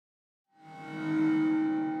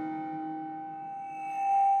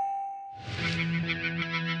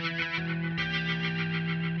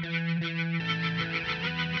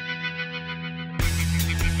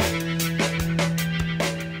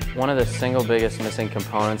One of the single biggest missing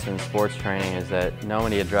components in sports training is that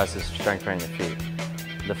nobody addresses strength training the feet.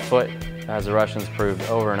 The foot, as the Russians proved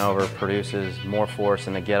over and over, produces more force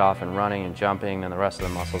in the get off and running and jumping than the rest of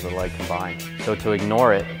the muscles of the leg combined. So to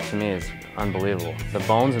ignore it, to me, is unbelievable. The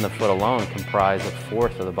bones in the foot alone comprise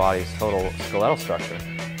 1/4 of the body's total skeletal structure,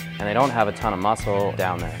 and they don't have a ton of muscle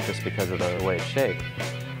down there just because of the way it's shaped.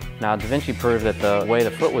 Now, Da Vinci proved that the way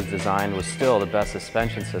the foot was designed was still the best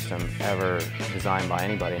suspension system ever designed by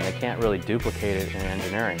anybody, and they can't really duplicate it in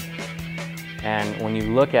engineering. And when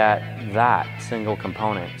you look at that single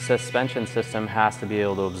component, suspension system has to be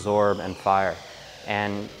able to absorb and fire.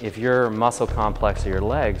 And if your muscle complex of your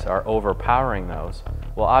legs are overpowering those,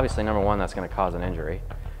 well, obviously, number one, that's going to cause an injury.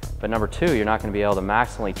 But number two, you're not going to be able to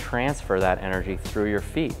maximally transfer that energy through your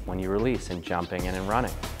feet when you release in jumping and in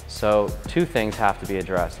running. So two things have to be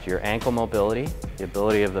addressed: your ankle mobility, the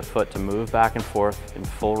ability of the foot to move back and forth in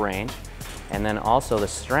full range, and then also the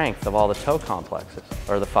strength of all the toe complexes,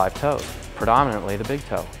 or the 5 toes, predominantly the big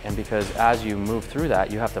toe. And because as you move through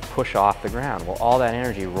that, you have to push off the ground. Well, all that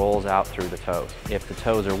energy rolls out through the toes. If the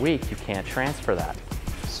toes are weak, you can't transfer that.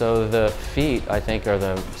 So the feet, I think, are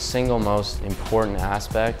the single most important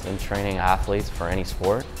aspect in training athletes for any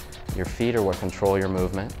sport. Your feet are what control your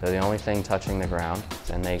movement. They're the only thing touching the ground,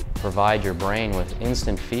 and they provide your brain with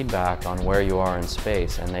instant feedback on where you are in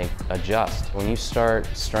space, and they adjust. When you start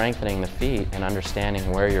strengthening the feet and understanding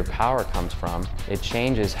where your power comes from, it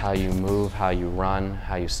changes how you move, how you run,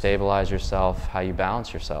 how you stabilize yourself, how you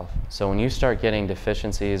balance yourself. So when you start getting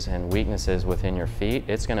deficiencies and weaknesses within your feet,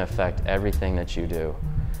 it's going to affect everything that you do.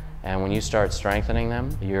 And when you start strengthening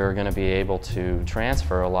them, you're going to be able to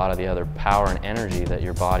transfer a lot of the other power and energy that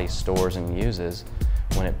your body stores and uses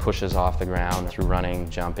when it pushes off the ground through running,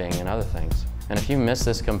 jumping, and other things. And if you miss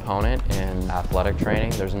this component in athletic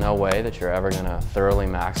training, there's no way that you're ever going to thoroughly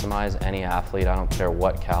maximize any athlete. I don't care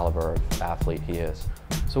what caliber of athlete he is.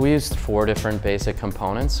 So we used 4 different basic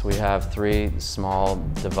components. We have 3 small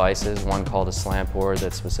devices, one called a slant board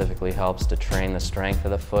that specifically helps to train the strength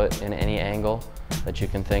of the foot in any angle that you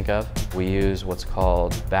can think of. We use what's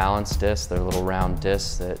called balance discs. They're little round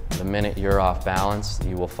discs that the minute you're off balance,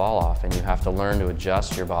 you will fall off, and you have to learn to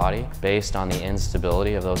adjust your body based on the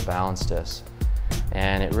instability of those balance discs.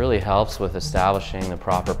 And it really helps with establishing the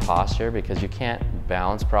proper posture, because you can't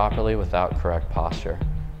balance properly without correct posture.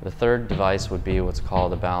 The third device would be what's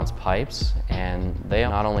called the balance pipes, and they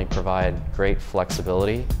not only provide great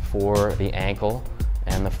flexibility for the ankle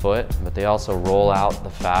and the foot, but they also roll out the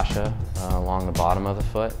fascia along the bottom of the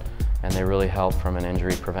foot, and they really help from an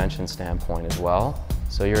injury prevention standpoint as well.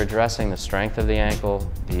 So you're addressing the strength of the ankle,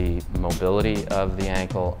 the mobility of the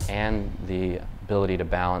ankle, and the ability to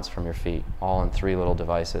balance from your feet, all in 3 little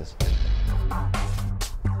devices.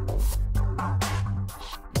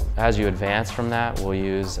 As you advance from that, we'll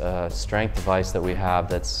use a strength device that we have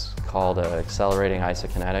that's called accelerating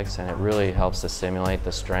isokinetics, and it really helps to stimulate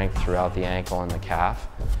the strength throughout the ankle and the calf,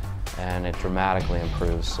 and it dramatically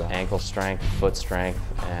improves ankle strength, foot strength,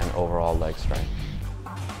 and overall leg strength.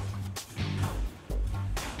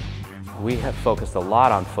 We have focused a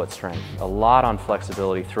lot on foot strength, a lot on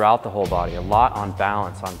flexibility throughout the whole body, a lot on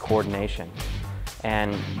balance, on coordination,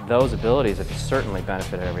 and those abilities have certainly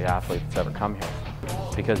benefited every athlete that's ever come here.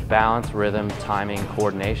 Because balance, rhythm, timing,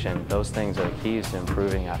 coordination, those things are keys to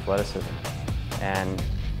improving athleticism. And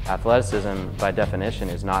athleticism, by definition,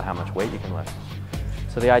 is not how much weight you can lift.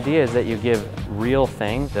 So the idea is that you give real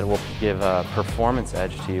things that will give a performance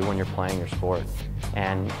edge to you when you're playing your sport.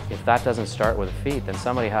 And if that doesn't start with the feet, then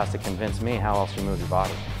somebody has to convince me how else you move your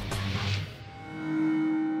body.